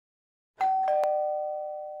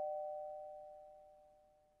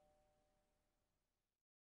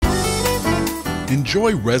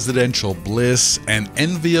Enjoy residential bliss and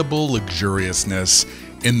enviable luxuriousness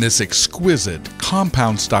in this exquisite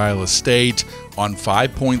compound-style estate on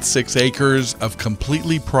 5.6 acres of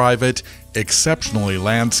completely private, exceptionally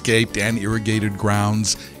landscaped and irrigated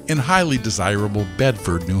grounds in highly desirable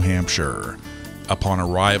Bedford, New Hampshire. Upon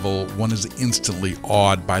arrival, one is instantly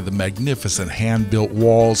awed by the magnificent hand-built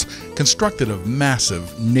walls constructed of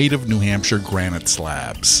massive native New Hampshire granite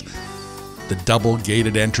slabs. The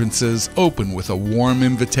double-gated entrances open with a warm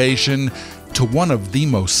invitation to one of the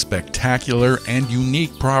most spectacular and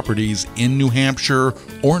unique properties in New Hampshire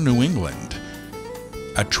or New England.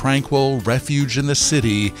 A tranquil refuge in the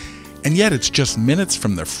city, and yet it's just minutes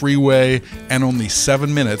from the freeway and only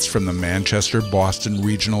 7 minutes from the Manchester-Boston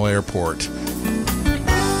Regional Airport.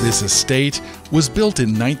 This estate was built in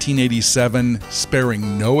 1987,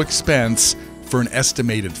 sparing no expense, for an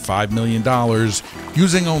estimated $5 million,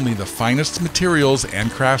 using only the finest materials and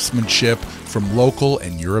craftsmanship from local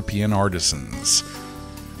and European artisans.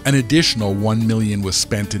 An additional $1 million was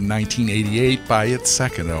spent in 1988 by its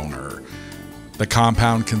second owner. The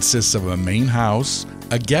compound consists of a main house,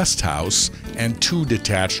 a guest house, and 2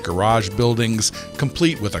 detached garage buildings,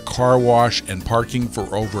 complete with a car wash and parking for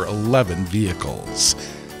over 11 vehicles.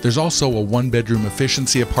 There's also a 1-bedroom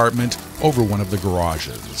efficiency apartment over one of the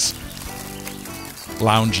garages.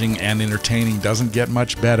 Lounging and entertaining doesn't get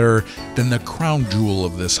much better than the crown jewel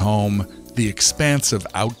of this home, the expansive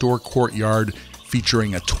outdoor courtyard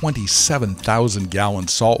featuring a 27,000-gallon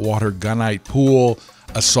saltwater gunite pool,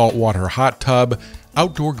 a saltwater hot tub,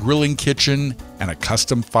 outdoor grilling kitchen, and a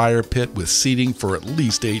custom fire pit with seating for at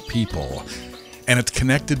least 8 people. And it's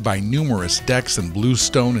connected by numerous decks and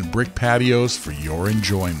bluestone and brick patios for your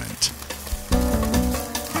enjoyment.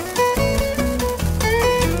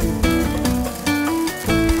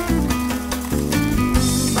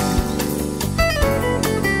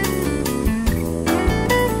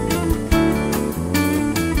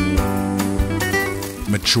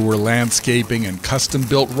 Mature landscaping and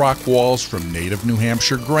custom-built rock walls from native New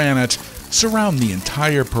Hampshire granite surround the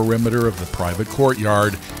entire perimeter of the private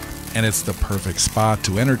courtyard, and it's the perfect spot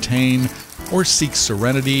to entertain or seek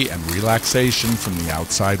serenity and relaxation from the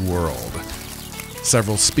outside world.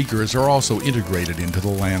 Several speakers are also integrated into the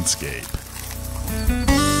landscape.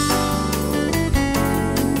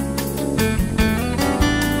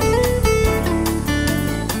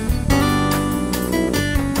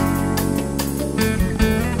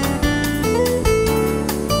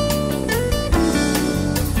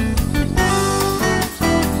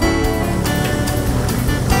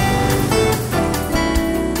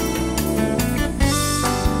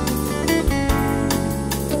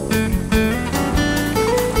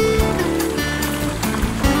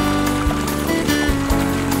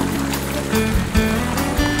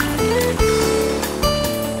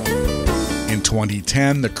 In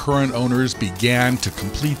 2010, the current owners began to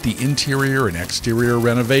complete the interior and exterior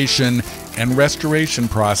renovation and restoration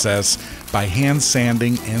process by hand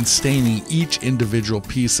sanding and staining each individual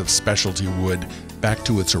piece of specialty wood back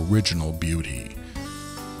to its original beauty.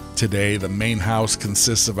 Today, the main house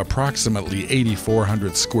consists of approximately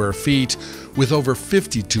 8,400 square feet, with over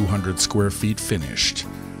 5,200 square feet finished.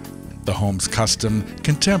 The home's custom,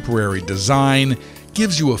 contemporary design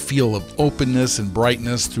gives you a feel of openness and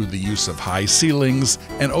brightness through the use of high ceilings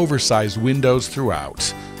and oversized windows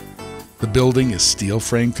throughout. The building is steel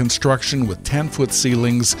frame construction with 10-foot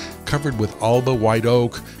ceilings covered with Alba white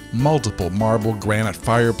oak, multiple marble granite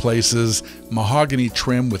fireplaces, mahogany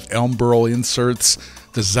trim with elm burl inserts,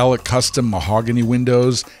 the Zealot custom mahogany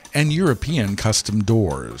windows, and European custom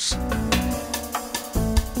doors.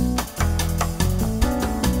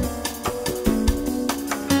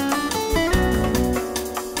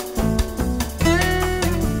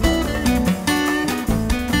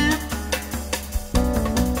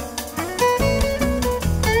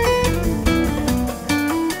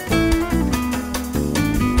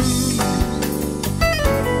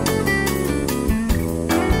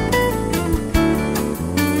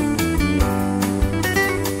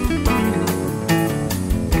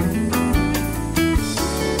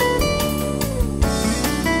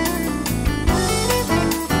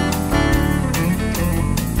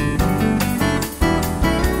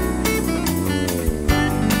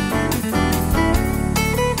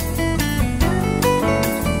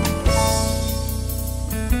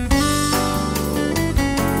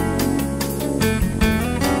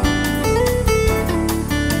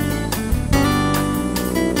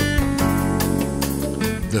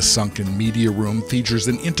 The sunken media room features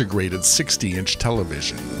an integrated 60-inch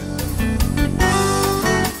television.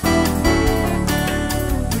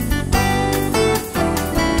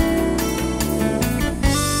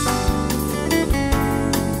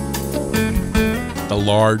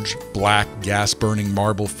 large, black, gas-burning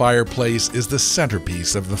marble fireplace is the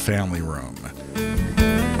centerpiece of the family room.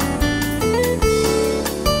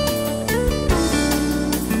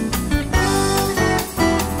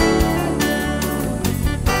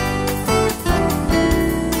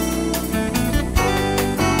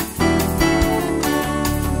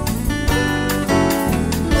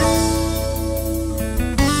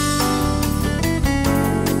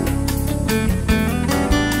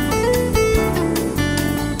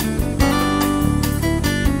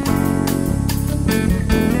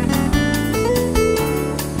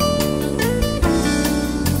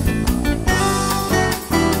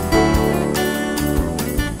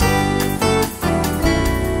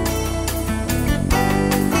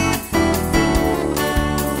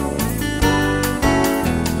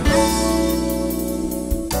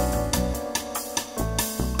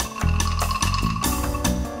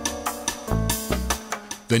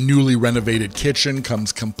 The newly renovated kitchen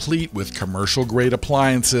comes complete with commercial-grade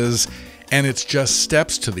appliances, and it's just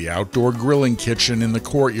steps to the outdoor grilling kitchen in the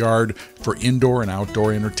courtyard for indoor and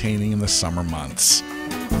outdoor entertaining in the summer months.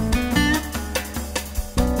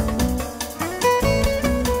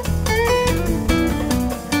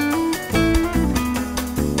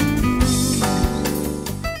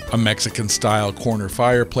 A Mexican-style corner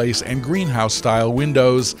fireplace and greenhouse-style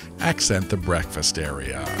windows accent the breakfast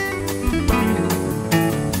area.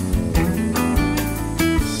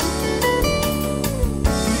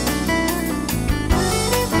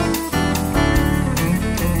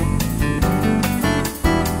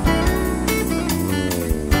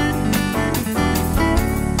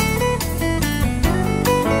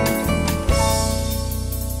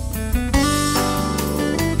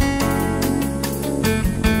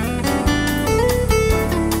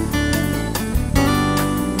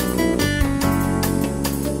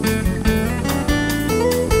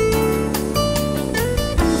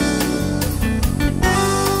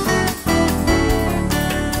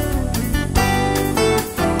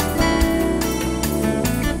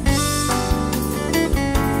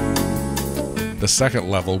 The second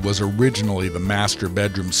level was originally the master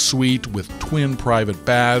bedroom suite with twin private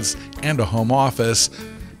baths and a home office,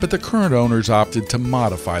 but the current owners opted to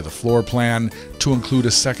modify the floor plan to include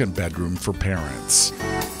a second bedroom for parents.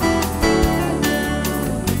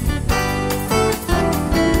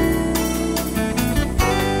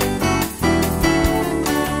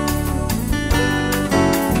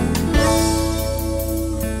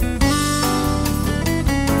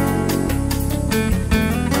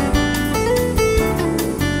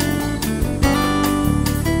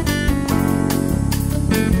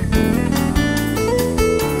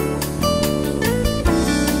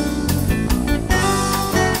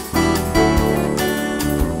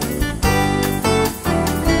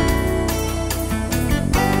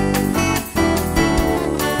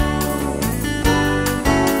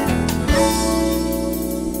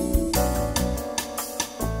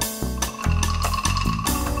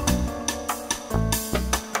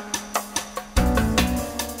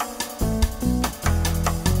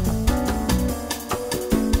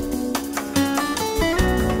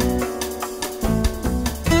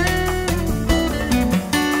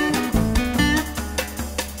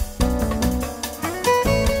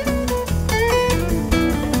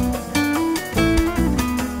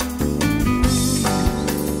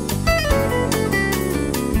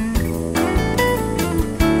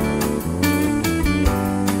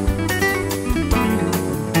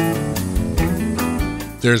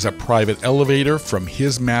 There's a private elevator from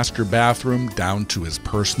his master bathroom down to his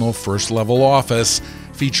personal first-level office,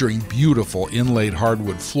 featuring beautiful inlaid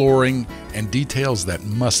hardwood flooring and details that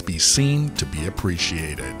must be seen to be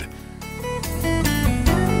appreciated.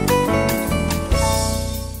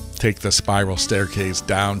 Take the spiral staircase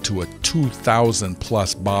down to a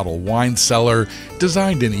 2,000-plus bottle wine cellar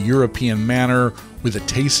designed in a European manner with a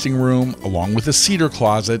tasting room along with a cedar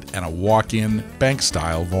closet and a walk-in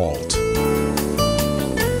bank-style vault.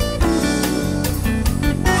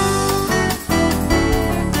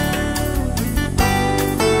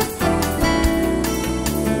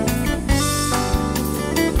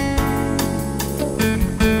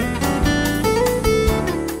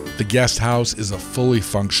 The guest house is a fully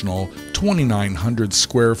functional 2,900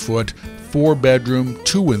 square foot, 4-bedroom,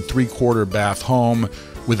 2 3/4 bath home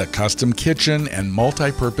with a custom kitchen and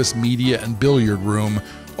multi-purpose media and billiard room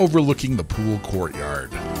overlooking the pool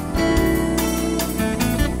courtyard.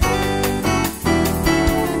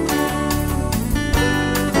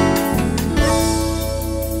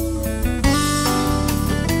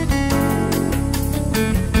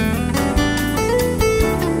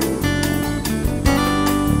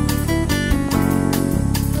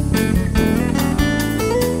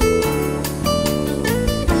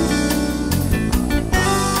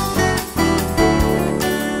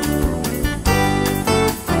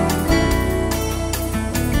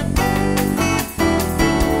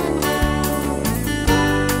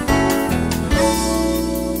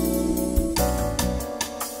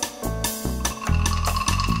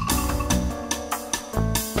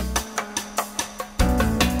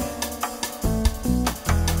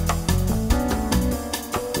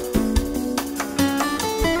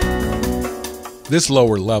 This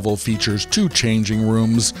lower level features 2 changing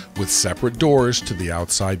rooms with separate doors to the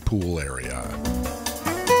outside pool area.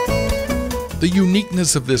 The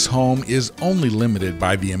uniqueness of this home is only limited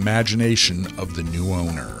by the imagination of the new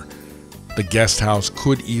owner. The guest house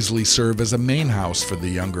could easily serve as a main house for the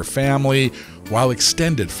younger family, while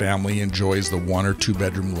extended family enjoys the 1 or 2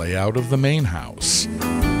 bedroom layout of the main house.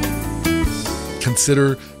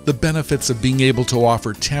 Consider the benefits of being able to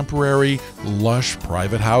offer temporary, lush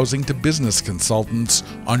private housing to business consultants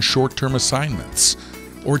on short-term assignments,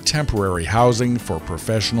 or temporary housing for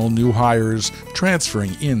professional new hires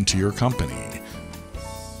transferring into your company.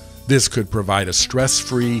 This could provide a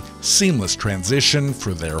stress-free, seamless transition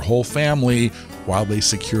for their whole family while they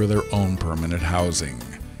secure their own permanent housing.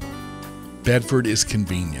 Bedford is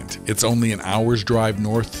convenient. It's only an hour's drive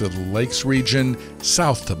north to the Lakes region,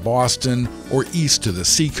 south to Boston, or east to the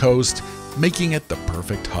seacoast, making it the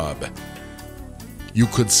perfect hub. You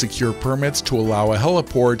could secure permits to allow a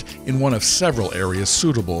heliport in one of several areas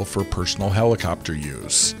suitable for personal helicopter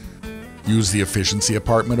use. Use the efficiency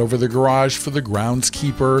apartment over the garage for the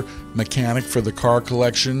groundskeeper, mechanic for the car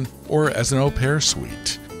collection, or as an au pair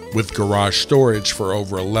suite. With garage storage for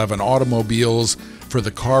over 11 automobiles, for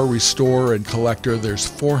the car restore and collector, there's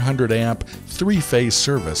 400 amp, 3-phase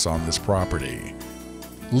service on this property.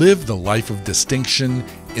 Live the life of distinction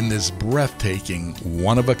in this breathtaking,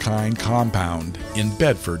 one-of-a-kind compound in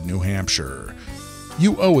Bedford, New Hampshire.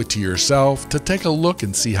 You owe it to yourself to take a look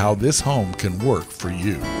and see how this home can work for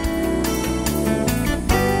you.